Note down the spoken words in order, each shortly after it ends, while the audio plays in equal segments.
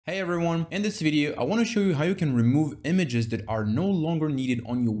Hey everyone, in this video I want to show you how you can remove images that are no longer needed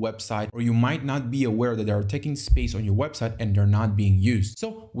on your website, or you might not be aware that they are taking space on your website and they're not being used.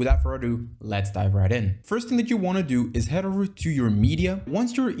 So without further ado, let's dive right in. First thing that you want to do is head over to your media.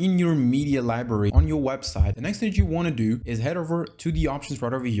 Once you're in your media library on your website, the next thing that you want to do is head over to the options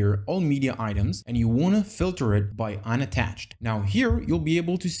right over here, all media items, and you want to filter it by unattached. Now here you'll be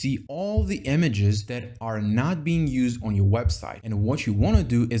able to see all the images that are not being used on your website, and what you want to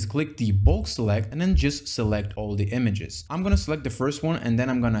do is click the bulk select and then just select all the images. I'm going to select the first one and then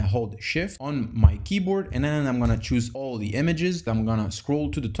I'm going to hold shift on my keyboard and then I'm going to choose all the images. I'm going to scroll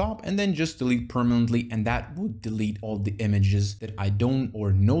to the top and then just delete permanently, and that would delete all the images that I don't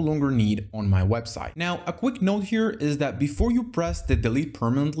or no longer need on my website. Now a quick note here is that before you press the delete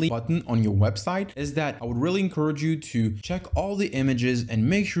permanently button on your website is that I would really encourage you to check all the images and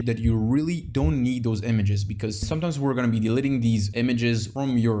make sure that you really don't need those images, because sometimes we're going to be deleting these images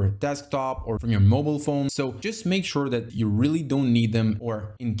from your desktop or from your mobile phone. So just make sure that you really don't need them,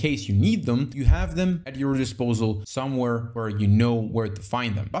 or in case you need them, you have them at your disposal somewhere where you know where to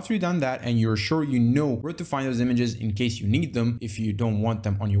find them. After you've done that and you're sure you know where to find those images in case you need them, if you don't want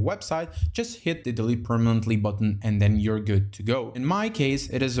them on your website, just hit the delete permanently button and then you're good to go. In my case,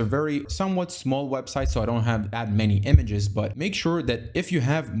 it is a very somewhat small website, so I don't have that many images, but make sure that if you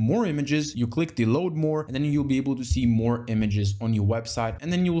have more images, you click the load more and then you'll be able to see more images on your website,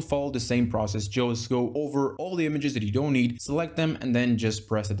 and then you will follow the same process. Just go over all the images that you don't need, select them, and then just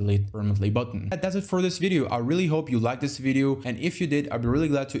press the delete permanently button. That's it for this video. I really hope you liked this video, and if you did, I'd be really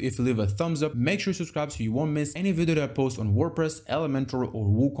glad to if you leave a thumbs up. Make sure to subscribe so you won't miss any video that I post on WordPress, Elementor, or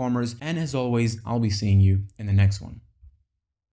WooCommerce, and as always, I'll be seeing you in the next one.